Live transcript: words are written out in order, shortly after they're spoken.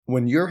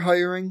When you're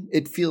hiring,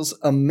 it feels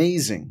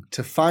amazing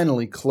to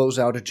finally close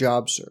out a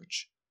job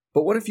search.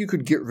 But what if you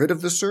could get rid of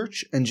the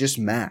search and just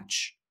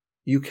match?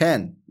 You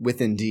can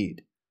with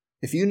Indeed.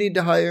 If you need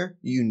to hire,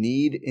 you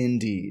need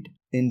Indeed.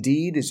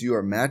 Indeed is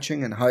your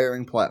matching and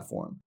hiring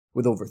platform.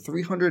 With over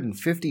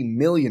 350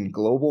 million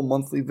global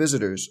monthly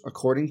visitors,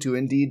 according to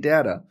Indeed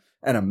data,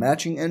 and a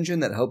matching engine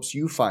that helps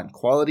you find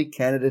quality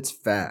candidates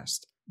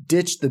fast.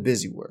 Ditch the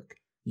busy work.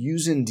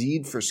 Use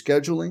Indeed for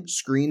scheduling,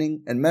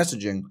 screening, and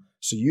messaging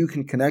so you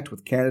can connect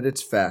with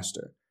candidates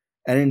faster.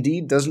 And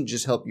Indeed doesn't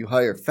just help you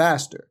hire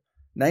faster.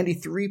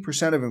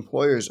 93% of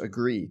employers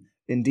agree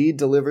Indeed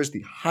delivers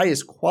the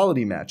highest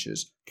quality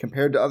matches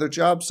compared to other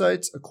job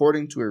sites,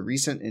 according to a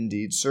recent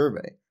Indeed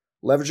survey.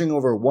 Leveraging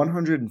over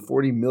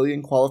 140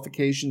 million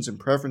qualifications and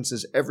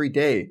preferences every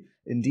day,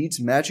 Indeed's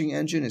matching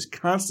engine is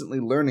constantly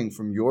learning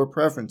from your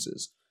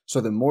preferences, so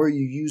the more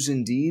you use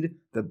Indeed,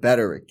 the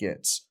better it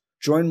gets.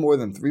 Join more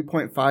than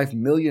 3.5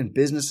 million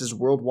businesses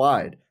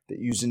worldwide that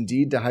use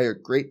Indeed to hire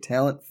great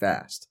talent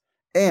fast.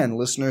 And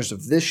listeners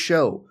of this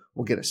show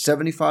will get a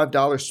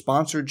 $75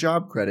 sponsored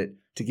job credit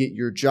to get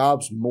your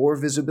jobs more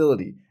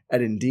visibility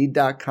at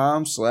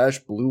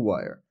Indeed.com/Blue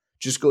Wire.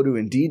 Just go to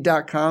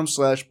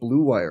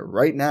Indeed.com/Blue Wire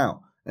right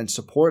now and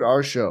support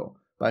our show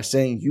by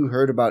saying you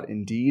heard about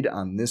Indeed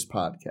on this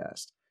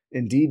podcast.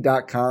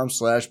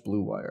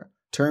 Indeed.com/Blue Wire.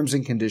 Terms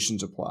and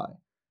conditions apply.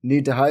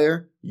 Need to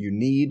hire? You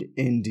need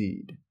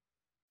Indeed.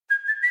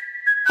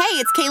 Hey,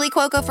 it's Kaylee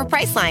Cuoco for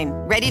Priceline.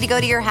 Ready to go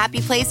to your happy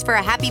place for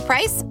a happy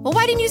price? Well,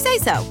 why didn't you say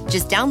so?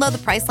 Just download the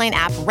Priceline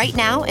app right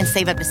now and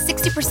save up to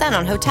 60%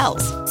 on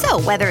hotels.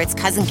 So whether it's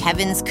Cousin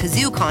Kevin's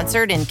Kazoo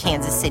Concert in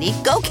Kansas City,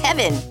 go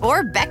Kevin,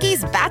 or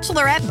Becky's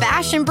Bachelorette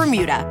Bash in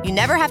Bermuda, you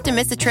never have to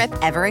miss a trip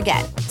ever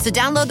again. So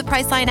download the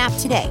Priceline app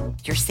today.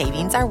 Your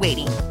savings are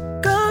waiting.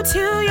 Go to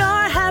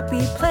your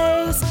happy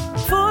place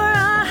for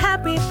a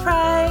happy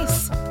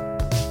price.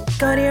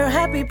 Go to your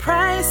happy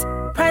price,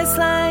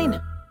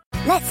 Priceline.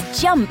 Let's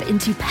jump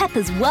into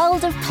Peppa's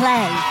world of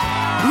play.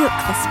 Look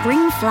for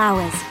spring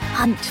flowers,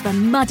 hunt for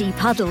muddy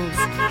puddles,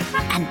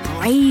 and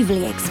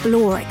bravely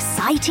explore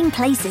exciting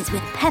places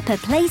with Peppa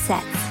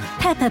playsets.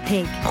 Peppa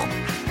Pig,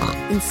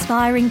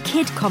 inspiring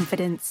kid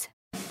confidence.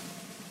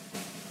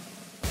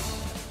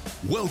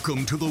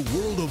 Welcome to the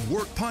World of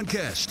Work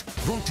podcast,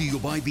 brought to you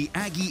by the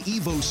Aggie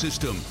Evo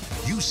System,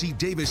 UC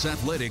Davis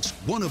Athletics'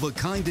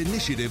 one-of-a-kind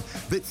initiative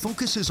that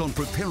focuses on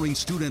preparing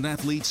student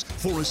athletes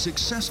for a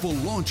successful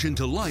launch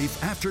into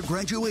life after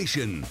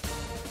graduation.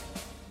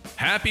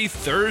 Happy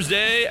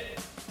Thursday,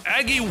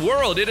 Aggie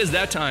World. It is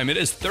that time. It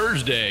is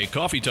Thursday,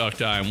 coffee talk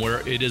time, where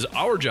it is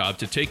our job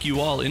to take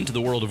you all into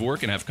the world of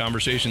work and have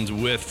conversations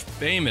with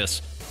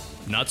famous,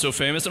 not so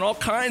famous, and all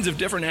kinds of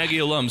different Aggie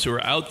alums who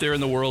are out there in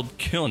the world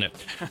killing it.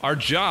 Our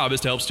job is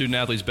to help student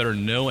athletes better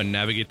know and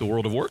navigate the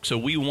world of work, so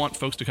we want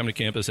folks to come to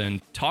campus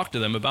and talk to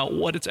them about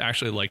what it's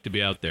actually like to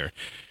be out there.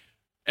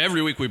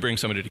 Every week we bring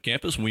somebody to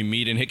campus, we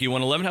meet in Hickey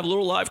 111, have a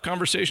little live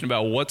conversation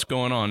about what's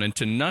going on, and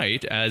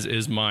tonight, as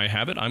is my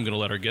habit, I'm going to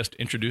let our guest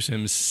introduce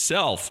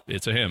himself.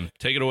 It's a him.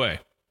 Take it away.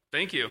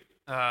 Thank you.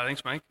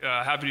 Thanks, Mike.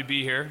 Happy to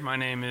be here. My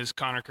name is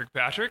Connor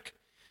Kirkpatrick.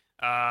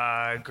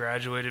 I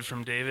graduated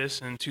from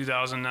Davis in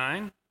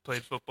 2009,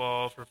 played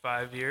football for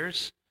 5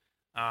 years.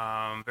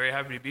 Very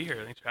happy to be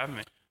here. Thanks for having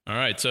me. All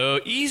right, so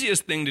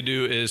easiest thing to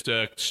do is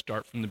to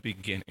start from the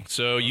beginning.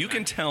 So you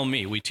can tell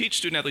me, we teach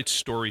student athletes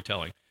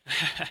storytelling.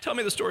 Tell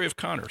me the story of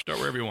Connor. Start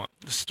wherever you want.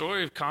 The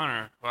story of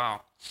Connor.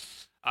 Wow.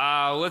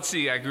 Let's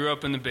see. I grew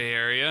up in the Bay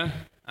Area,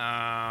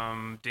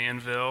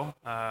 Danville.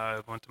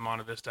 Went to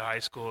Monte Vista High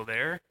School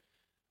there.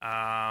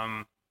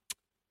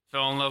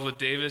 Fell in love with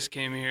Davis,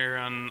 came here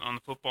on the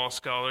football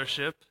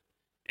scholarship,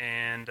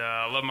 and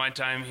loved my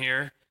time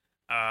here.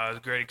 It was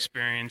a great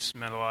experience,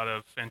 met a lot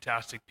of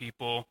fantastic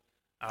people,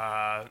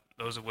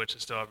 those of which I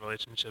still have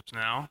relationships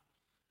now.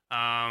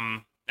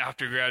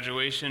 After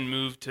graduation,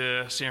 moved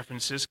to San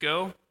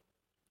Francisco,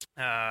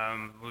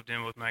 moved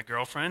in with my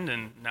girlfriend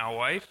and now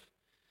wife.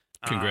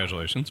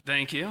 Congratulations.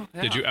 Thank you.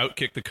 Yeah. Did you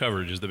outkick the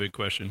coverage is the big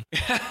question.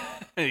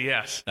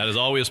 Yes. That is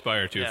all we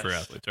aspire to Yes. for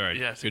athletes. All right.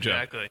 Yes, Good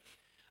exactly.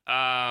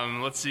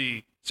 job. Let's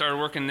see. Started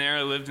working there.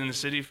 I lived in the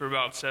city for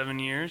about 7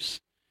 years.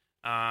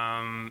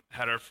 Had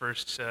our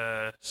first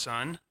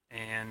son,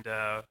 and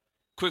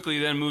quickly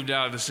then moved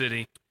out of the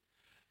city.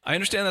 I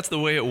understand that's the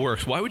way it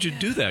works. Why would you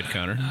do that,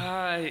 Connor?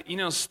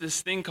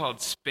 This thing called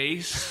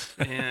space,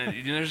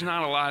 and there's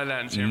not a lot of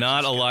that in San Francisco.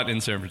 Not a lot in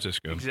San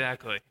Francisco.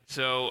 Exactly.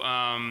 So,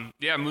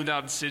 moved out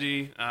of the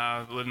city,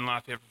 lived in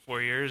Lafayette for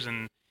 4 years,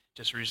 and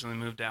just recently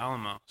moved to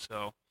Alamo.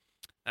 So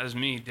that is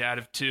me, dad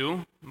of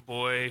 2,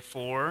 boy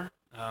 4,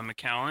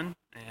 McAllen,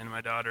 and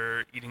my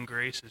daughter Eden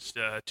Grace is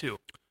 2.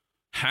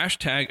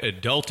 Hashtag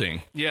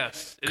adulting.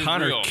 Yes, it is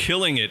Connor real.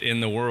 killing it in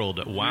the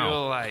world. Wow.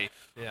 Real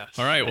life, yes.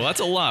 All right, well,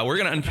 that's a lot. We're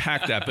going to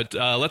unpack that, but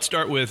let's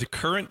start with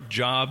current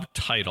job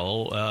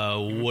title.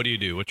 What do you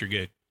do? What's your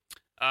gig?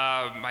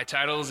 My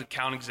title is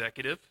account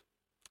executive,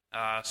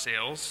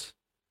 sales.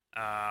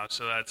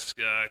 So that's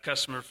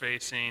customer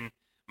facing.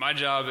 My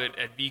job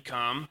at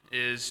BCom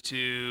is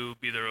to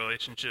be the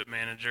relationship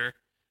manager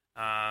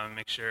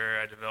Make sure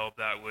I develop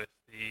that with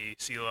the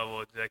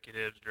C-level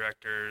executives,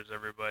 directors,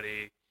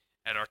 everybody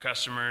at our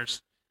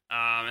customers.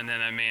 And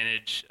then I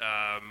manage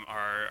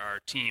our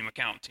team,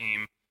 account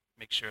team,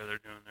 make sure they're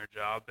doing their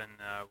job, and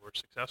we're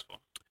successful.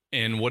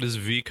 And what is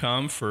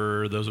VCOM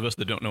for those of us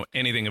that don't know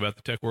anything about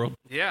the tech world?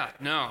 Yeah,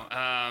 no.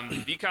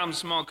 VCOM's a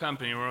small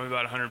company. We're only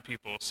about 100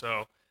 people,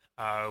 so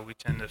we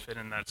tend to fit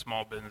in that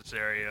small business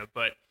area.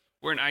 But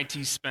we're an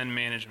IT spend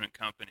management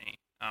company.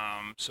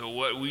 So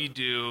what we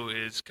do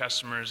is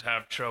customers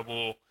have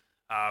trouble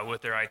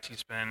with their IT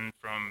spend,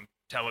 from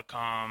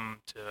telecom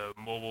to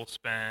mobile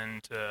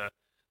spend to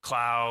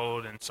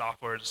cloud and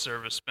software as a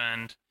service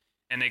spend.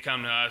 And they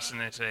come to us and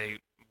they say,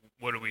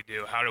 what do we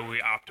do? How do we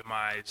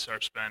optimize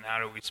our spend? How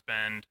do we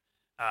spend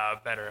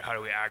better? How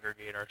do we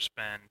aggregate our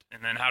spend?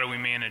 And then how do we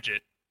manage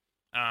it?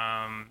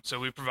 So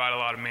we provide a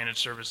lot of managed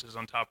services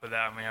on top of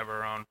that, and we have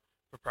our own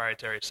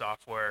proprietary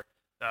software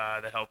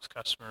that helps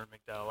customers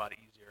make that a lot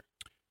easier.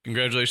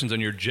 Congratulations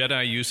on your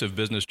Jedi use of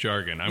business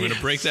jargon. I'm going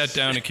to break that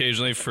down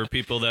occasionally for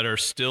people that are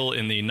still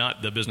in the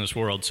not the business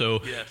world.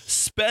 So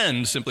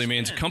spend simply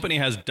means a company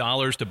has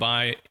dollars to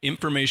buy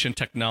information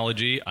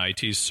technology,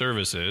 IT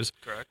services.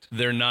 Correct.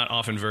 They're not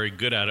often very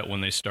good at it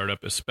when they start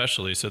up,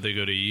 especially. So they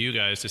go to you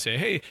guys to say,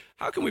 hey,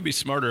 how can we be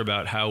smarter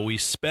about how we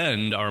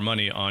spend our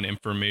money on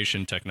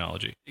information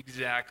technology?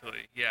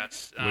 Exactly,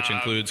 yes. Which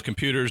includes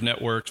computers,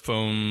 networks,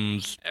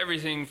 phones.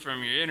 Everything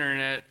from your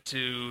internet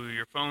to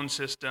your phone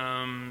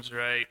systems,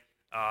 right?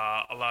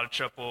 A lot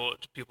of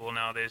people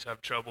nowadays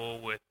have trouble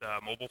with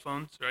mobile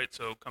phones, right?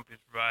 So companies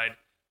provide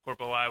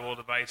corporate liable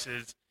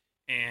devices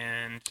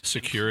and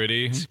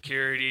security.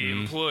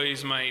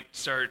 Employees might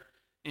start,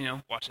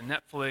 watching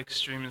Netflix,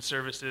 streaming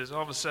services.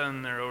 All of a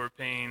sudden, they're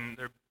overpaying.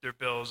 Their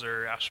bills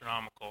are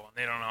astronomical, and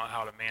they don't know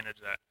how to manage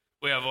that.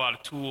 We have a lot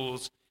of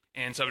tools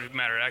and subject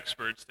matter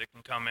experts that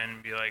can come in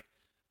and be like,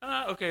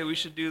 okay, we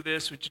should do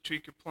this. We should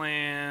tweak your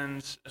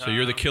plans. So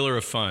you're the killer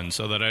of fun,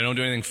 so that I don't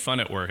do anything fun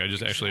at work. I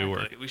just actually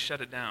work. We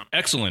shut it down.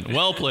 Excellent.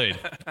 Well played.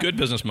 Good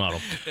business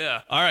model.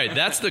 Yeah. All right,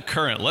 that's the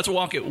current. Let's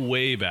walk it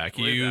way back.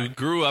 You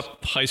grew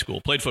up high school,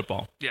 played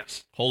football.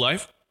 Yes. Whole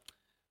life?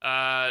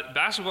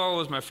 Basketball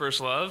was my first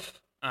love.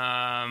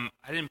 I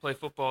didn't play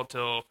football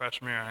till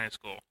freshman year in high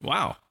school.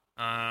 Wow.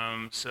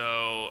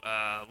 So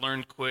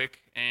learned quick,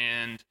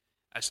 and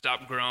I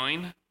stopped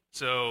growing.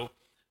 So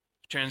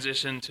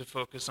transitioned to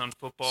focus on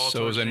football.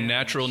 So it was a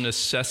natural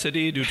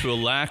necessity due to a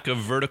lack of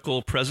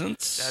vertical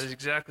presence? That is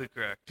exactly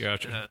correct.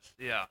 Gotcha. Yes.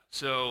 Yeah.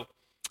 So,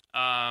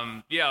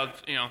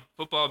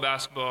 football,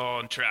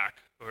 basketball, and track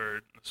were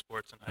the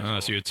sports in high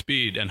school. So you had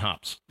speed and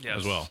hops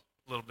as well.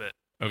 A little bit.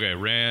 Okay.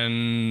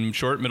 Ran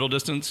short, middle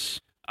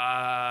distance?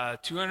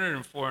 200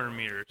 and 400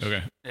 meters.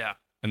 Okay. Yeah.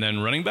 And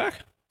then running back?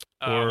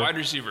 Wide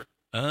receiver.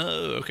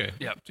 Oh, okay.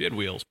 Yeah. So you had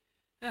wheels.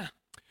 Yeah.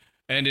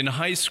 And in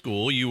high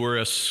school, you were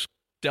a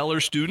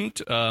stellar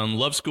student,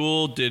 loved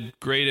school, did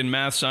great in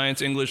math,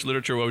 science, English,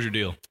 literature. What was your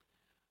deal?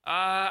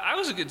 I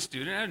was a good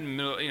student. I had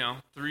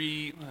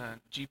 3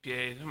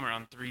 GPA, somewhere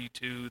around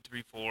 3.2,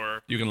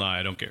 3.4. You can lie.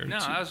 I don't care. No,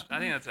 I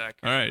think that's accurate.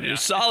 All right. Yeah. You're a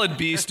solid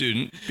B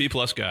student, B+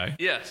 guy.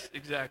 Yes,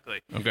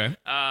 exactly. Okay.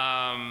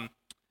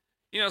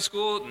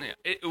 School,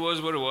 it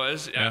was what it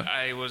was. Yeah.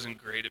 I wasn't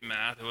great at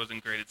math. I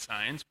wasn't great at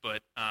science,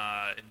 but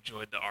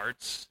enjoyed the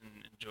arts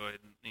and enjoyed,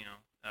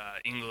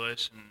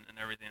 English and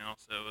everything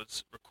else that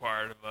was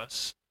required of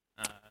us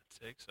to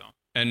take. So.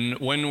 And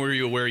when were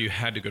you aware you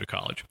had to go to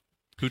college?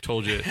 Who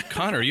told you,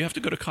 Connor, you have to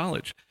go to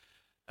college?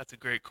 That's a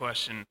great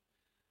question.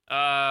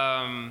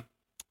 My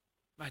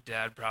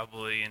dad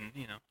probably, and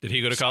Did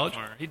he go to college?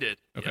 He did.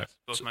 Okay. Yes,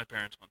 both my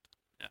parents went.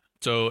 Yeah.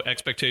 So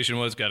expectation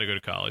was got to go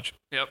to college.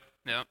 Yep.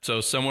 So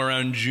somewhere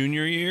around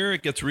junior year,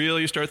 it gets real.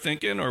 You start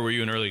thinking, or were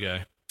you an early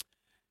guy?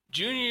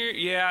 Junior,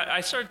 yeah,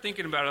 I started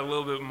thinking about it a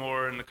little bit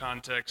more in the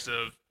context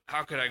of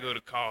how could I go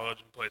to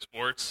college and play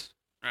sports,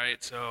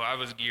 right? So I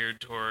was geared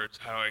towards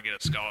how do I get a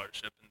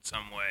scholarship in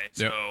some way.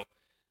 Yep. So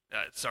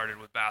that started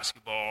with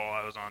basketball.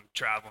 I was on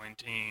traveling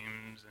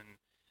teams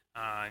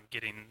and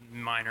getting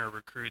minor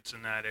recruits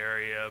in that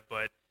area.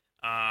 But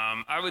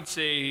I would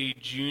say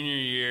junior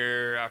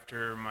year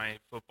after my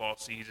football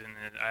season,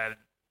 I had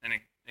an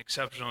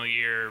exceptional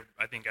year.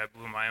 I think I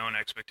blew my own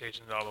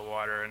expectations out of the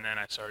water, and then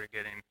I started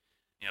getting,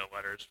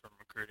 letters from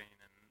recruiting,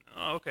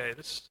 and okay,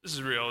 this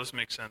is real. This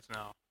makes sense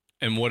now.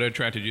 And what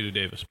attracted you to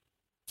Davis?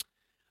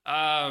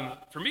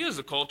 For me, it was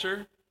the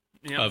culture,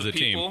 of the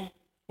people, team,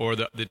 or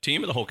the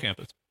team, or the whole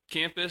campus.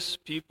 Campus,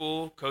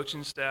 people,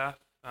 coaching staff,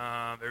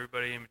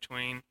 everybody in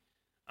between.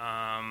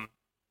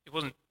 It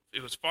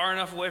was far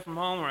enough away from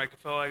home where I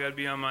felt like I'd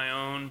be on my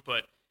own,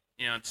 but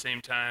at the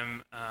same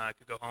time, I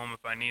could go home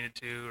if I needed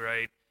to,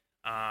 right?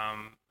 I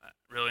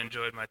really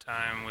enjoyed my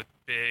time with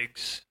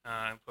Biggs,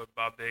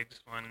 Bob Biggs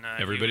when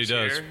everybody he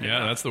was does. here.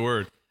 Yeah, that's the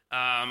word.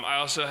 I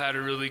also had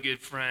a really good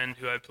friend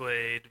who I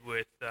played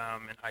with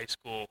in high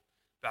school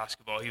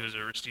basketball. He was a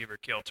receiver,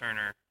 Cale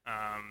Turner.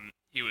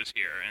 He was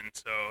here, and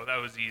so that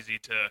was easy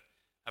to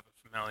have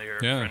a familiar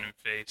friend and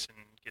face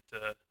and get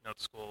to know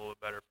the school a little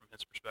better from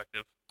his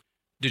perspective.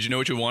 Did you know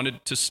what you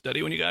wanted to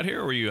study when you got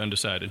here, or were you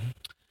undecided?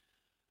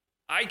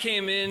 I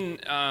came in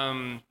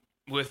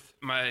with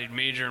my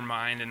major in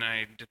mind, and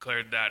I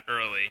declared that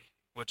early,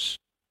 which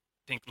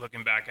I think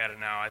looking back at it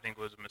now, I think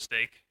was a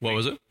mistake. What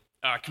was it?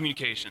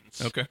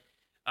 Communications. Okay.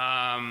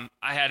 I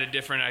had a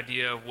different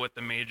idea of what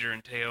the major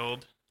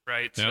entailed,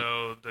 right? Yep.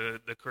 So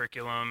the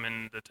curriculum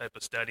and the type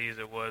of studies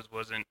it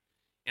wasn't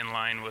in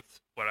line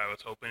with what I was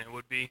hoping it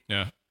would be.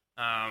 Yeah.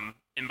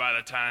 And by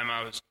the time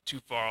I was too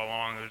far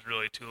along, it was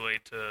really too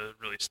late to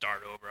really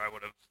start over. I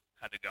would have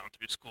had to go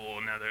through school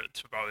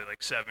it's probably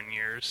like 7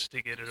 years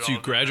to get it all. So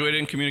you graduated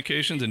in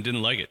communications and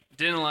didn't like it?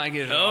 Didn't like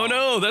it at all. Oh,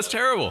 no, that's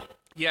terrible.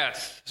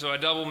 Yes. So I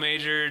double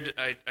majored.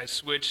 I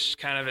switched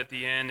kind of at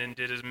the end and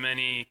did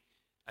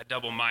I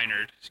double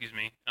minored,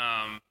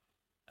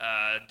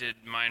 did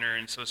minor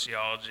in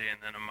sociology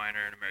and then a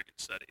minor in American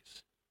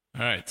studies.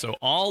 All right, so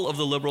all of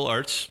the liberal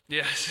arts.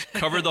 Yes.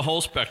 Covered the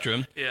whole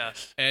spectrum.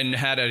 Yes. And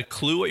had a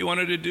clue what you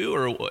wanted to do,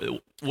 or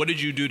what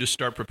did you do to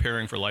start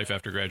preparing for life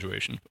after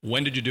graduation?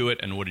 When did you do it,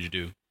 and what did you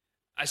do?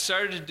 I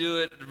started to do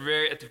it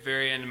at the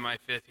very end of my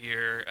 5th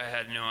year. I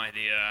had no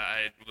idea.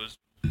 I was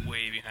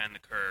way behind the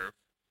curve.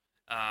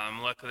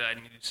 Luckily, I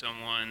knew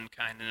someone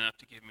kind enough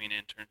to give me an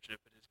internship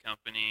at his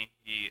company.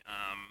 He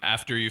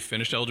after you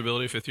finished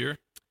eligibility, 5th year?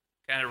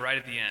 Kind of right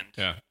at the end.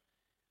 Yeah.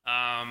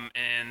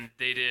 And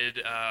they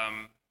did.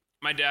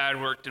 My dad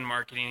worked in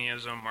marketing. He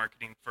has his own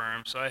marketing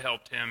firm, so I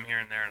helped him here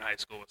and there in high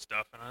school with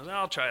stuff. And I was like,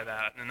 I'll try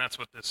that. And that's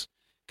what this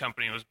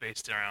company was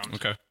based around.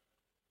 Okay.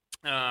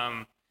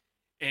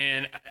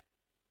 And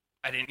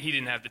he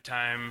didn't have the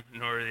time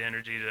nor the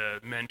energy to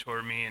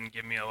mentor me and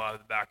give me a lot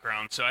of the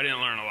background, so I didn't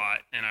learn a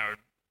lot. And I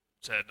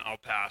said, I'll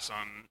pass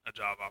on a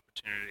job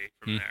opportunity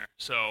from there.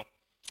 So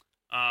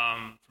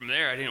from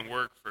there, I didn't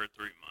work for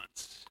 3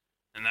 months.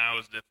 And that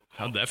was difficult.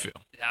 How'd that feel?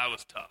 That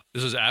was tough.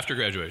 This is after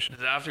graduation.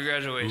 This is after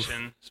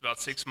graduation. Oof. It's about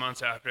 6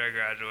 months after I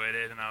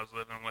graduated, and I was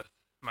living with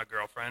my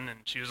girlfriend, and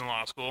she was in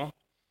law school.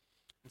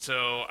 And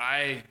so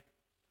I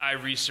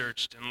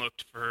researched and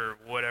looked for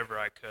whatever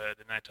I could,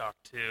 and I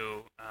talked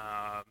to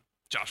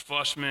Josh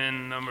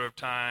Flushman a number of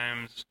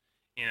times,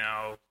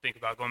 think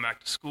about going back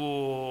to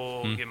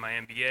school, get my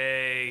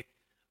MBA,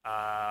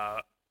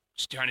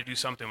 just trying to do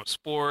something with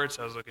sports.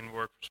 I was looking to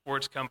work for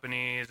sports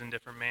companies in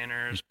different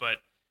manners, but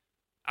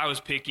I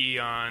was picky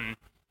on,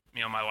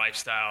 my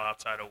lifestyle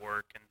outside of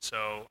work, and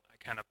so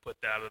I kind of put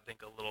that, I think,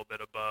 a little bit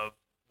above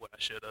what I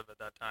should have at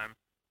that time.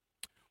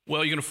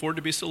 Well, you can afford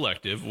to be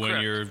selective when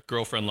Correct. your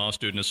girlfriend law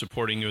student is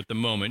supporting you at the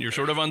moment. You're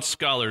sort of on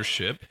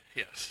scholarship.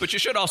 Yes. But you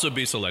should also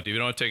be selective. You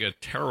don't want to take a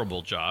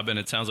terrible job, and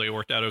it sounds like it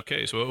worked out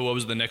okay. So what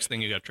was the next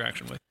thing you got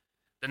traction with?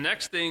 The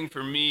next thing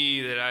for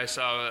me that I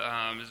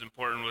saw as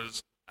important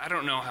was I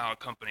don't know how a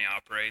company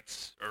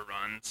operates or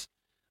runs.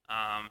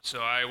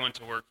 So I went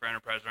to work for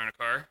Enterprise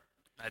Rent-A-Car.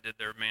 I did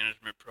their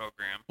management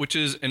program. Which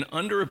is an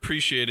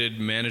underappreciated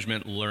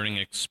management learning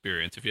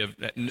experience. If you have,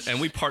 and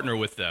we partner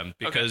with them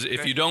because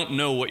if you don't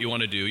know what you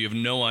want to do, you have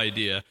no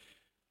idea.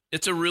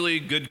 It's a really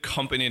good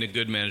company and a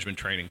good management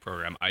training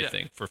program, I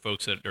think, for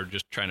folks that are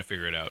just trying to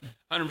figure it out.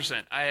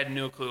 100%. I had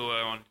no clue what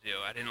I wanted to do.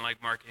 I didn't like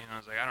marketing. I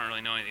was like, I don't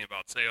really know anything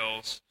about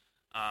sales.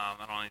 I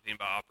don't know anything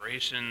about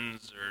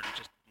operations or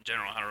just in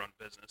general how to run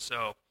a business.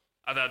 So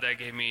I thought that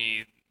gave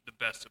me the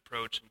best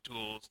approach and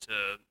tools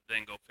to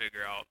then go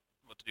figure out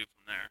what to do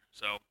from there.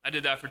 So I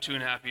did that for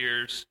 2.5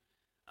 years,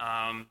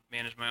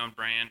 managed my own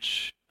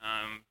branch,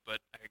 but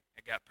I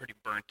got pretty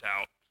burnt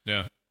out.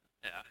 Yeah.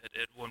 Yeah.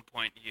 At one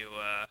point,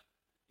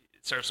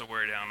 it starts to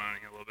wear down on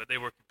you a little bit. They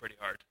work pretty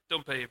hard.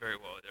 Don't pay you very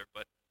well either,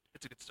 but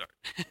it's a good start.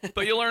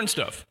 But you learn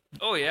stuff.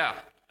 Oh, yeah,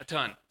 a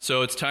ton.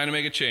 So it's time to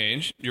make a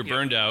change. You're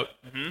burned out.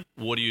 Mm-hmm.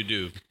 What do you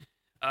do?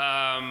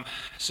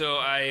 So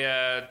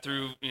I,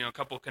 through a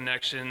couple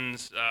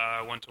connections,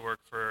 went to work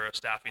for a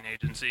staffing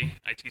agency,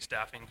 IT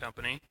staffing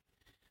company.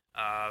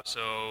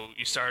 So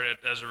you start it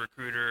as a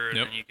recruiter, and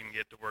then you can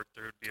get to work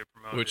through to be a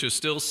promoter. Which is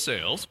still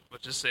sales.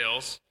 Which is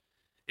sales.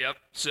 Yep.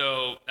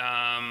 So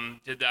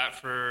did that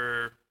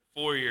for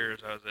 4 years.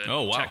 I was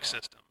at Tech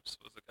Systems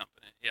was the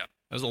company. Yeah.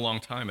 That was a long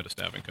time at a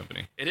staffing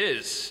company. It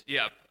is.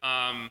 Yep.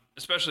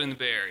 Especially in the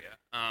Bay Area.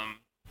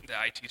 The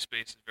IT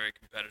space is very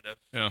competitive.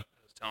 Yeah.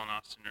 I was telling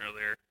Austin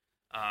earlier.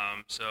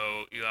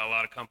 So you got a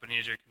lot of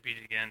companies you're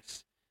competing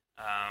against.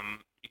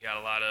 You got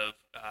a lot of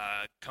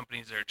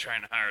companies that are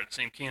trying to hire the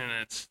same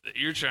candidates that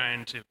you're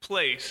trying to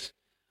place.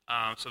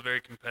 So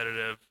very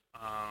competitive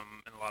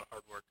and a lot of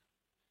hard work.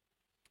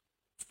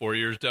 4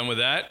 years done with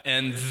that.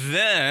 And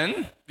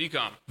then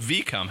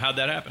VCOM. How'd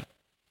that happen?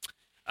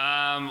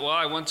 Well,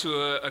 I went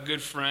to a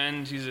good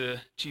friend. He's a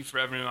chief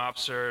revenue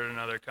officer at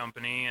another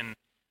company, and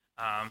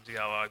he's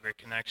got a lot of great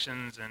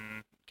connections,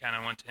 and kind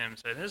of went to him and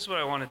said, this is what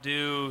I want to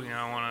do.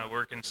 I want to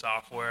work in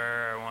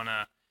software. I want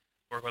to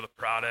work with a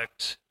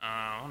product.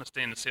 I want to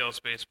stay in the sales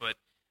space, but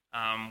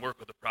work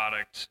with a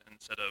product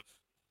instead of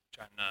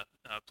trying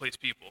to place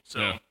people.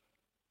 So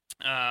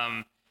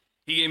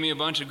he gave me a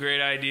bunch of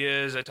great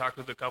ideas. I talked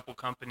with a couple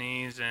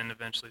companies and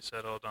eventually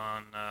settled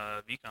on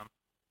VCOM.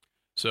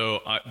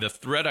 So the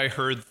thread I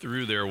heard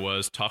through there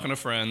was talking to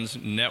friends,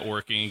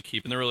 networking,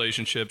 keeping the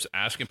relationships,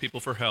 asking people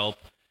for help,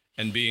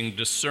 and being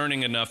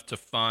discerning enough to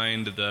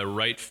find the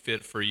right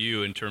fit for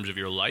you in terms of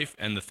your life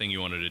and the thing you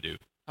wanted to do.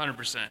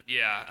 100%.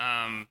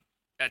 Yeah.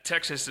 At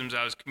Tech Systems,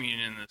 I was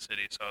commuting in the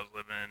city, so I was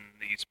living in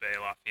the East Bay,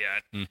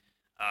 Lafayette.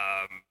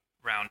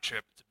 Round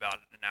trip, it's about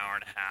an hour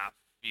and a half.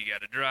 You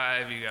got to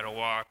drive, you got to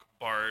walk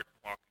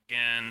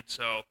again.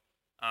 So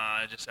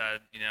I just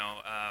had,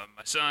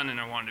 my son, and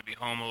I wanted to be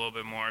home a little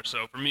bit more.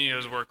 So for me, it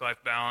was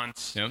work-life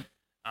balance. Yep.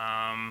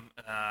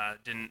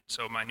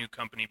 So my new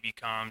company,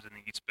 BComms, in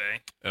the East Bay.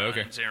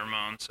 Okay. In San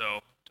Ramon, so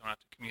don't have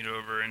to commute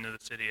over into the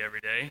city every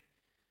day.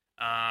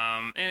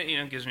 And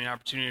it gives me an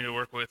opportunity to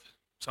work with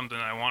something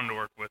that I wanted to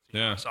work with,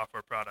 a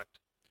software product.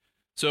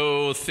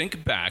 So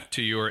think back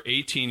to your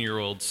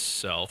 18-year-old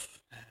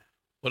self.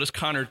 What does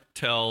Connor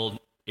tell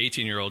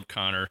 18-year-old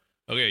Connor?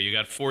 Okay, you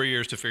got 4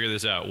 years to figure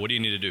this out. What do you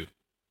need to do?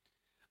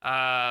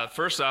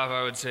 First off,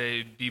 I would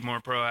say be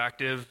more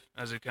proactive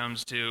as it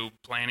comes to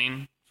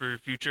planning for your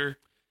future.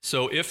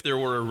 So if there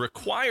were a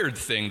required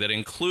thing that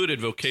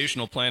included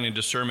vocational planning,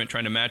 discernment,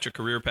 trying to match a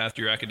career path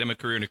to your academic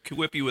career and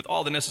equip you with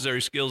all the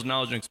necessary skills,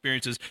 knowledge, and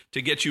experiences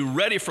to get you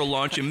ready for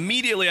launch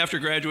immediately after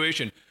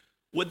graduation,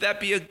 would that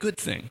be a good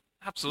thing?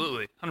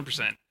 Absolutely,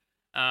 100%.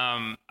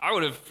 I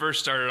would have first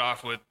started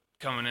off with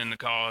coming into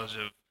college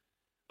of,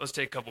 let's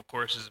take a couple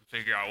courses and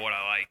figure out what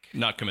I like.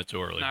 Not commit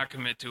too early. Not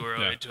commit too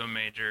early to a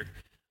major.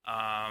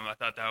 I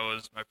thought that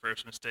was my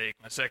first mistake.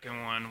 My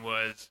second one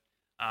was,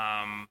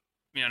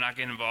 not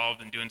getting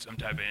involved in doing some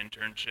type of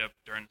internship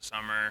during the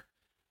summer,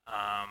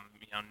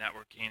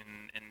 networking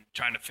and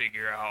trying to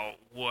figure out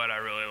what I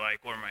really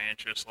like, where my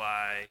interests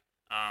lie,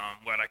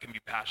 what I can be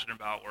passionate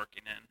about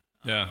working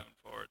in moving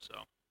forward. So.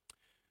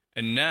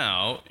 And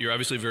now, you're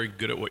obviously very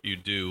good at what you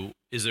do.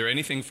 Is there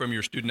anything from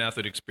your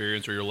student-athlete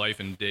experience or your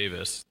life in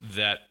Davis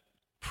that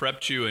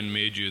prepped you and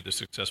made you the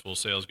successful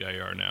sales guy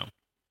you are now?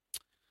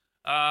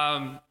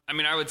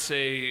 I would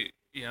say,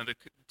 the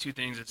two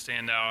things that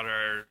stand out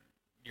are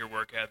your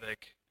work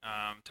ethic,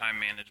 time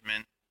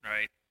management,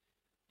 right?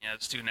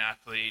 As a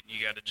student-athlete,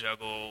 you got to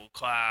juggle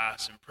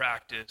class and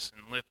practice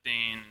and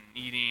lifting and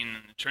eating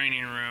and the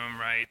training room,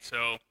 right?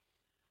 So,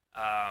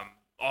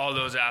 all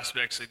those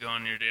aspects that go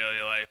in your daily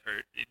life,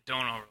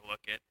 don't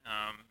overlook it.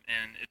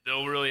 And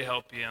they'll really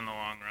help you in the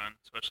long run,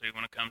 especially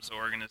when it comes to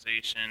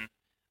organization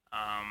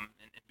and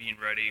being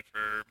ready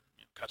for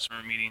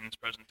customer meetings,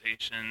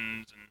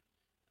 presentations, and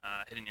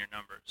hitting your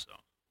numbers. So.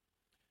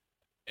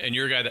 And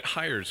you're a guy that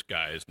hires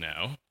guys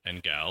now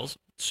and gals.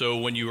 So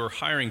when you are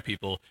hiring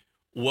people,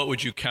 what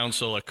would you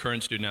counsel a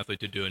current student athlete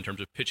to do in terms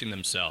of pitching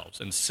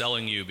themselves and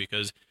selling you?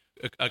 Because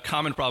a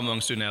common problem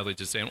among student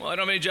athletes is saying, well, I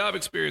don't have any job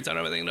experience. I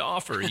don't have anything to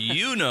offer.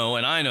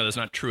 And I know that's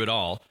not true at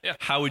all. Yeah.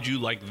 How would you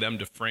like them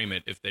to frame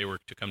it if they were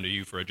to come to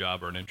you for a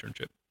job or an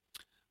internship?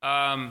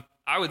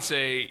 I would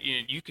say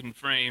you can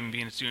frame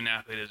being a student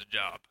athlete as a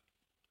job.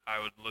 I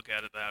would look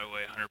at it that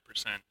way 100%.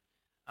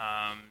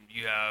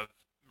 You have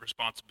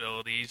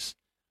responsibilities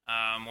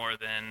more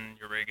than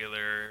your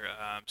regular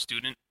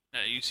student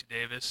at UC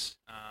Davis.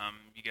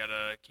 You got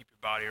to keep your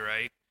body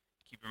right,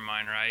 keep your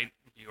mind right,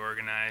 be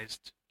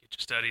organized, get your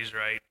studies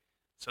right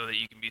so that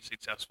you can be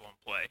successful in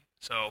play.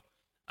 So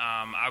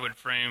I would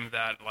frame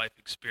that life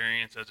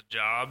experience as a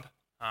job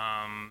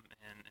and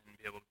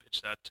be able to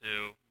pitch that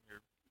to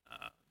your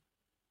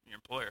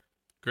employer.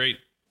 Great.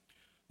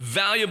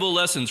 Valuable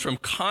lessons from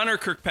Connor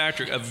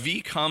Kirkpatrick of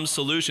VComms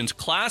Solutions,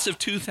 class of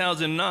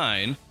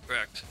 2009.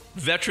 Correct.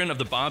 Veteran of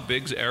the Bob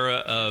Biggs era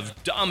of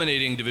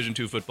dominating Division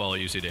II football at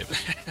UC Davis.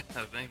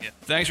 Thank you.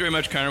 Thanks very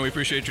much, Connor. We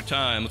appreciate your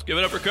time. Let's give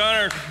it up for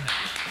Connor.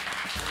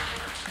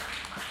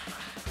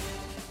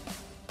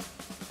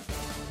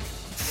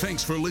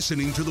 Thanks for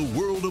listening to the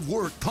World of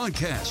Work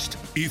podcast.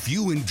 If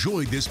you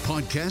enjoyed this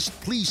podcast,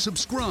 please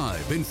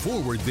subscribe and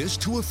forward this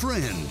to a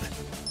friend.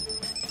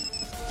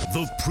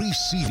 The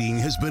preceding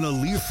has been a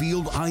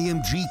Learfield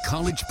IMG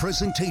College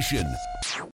presentation.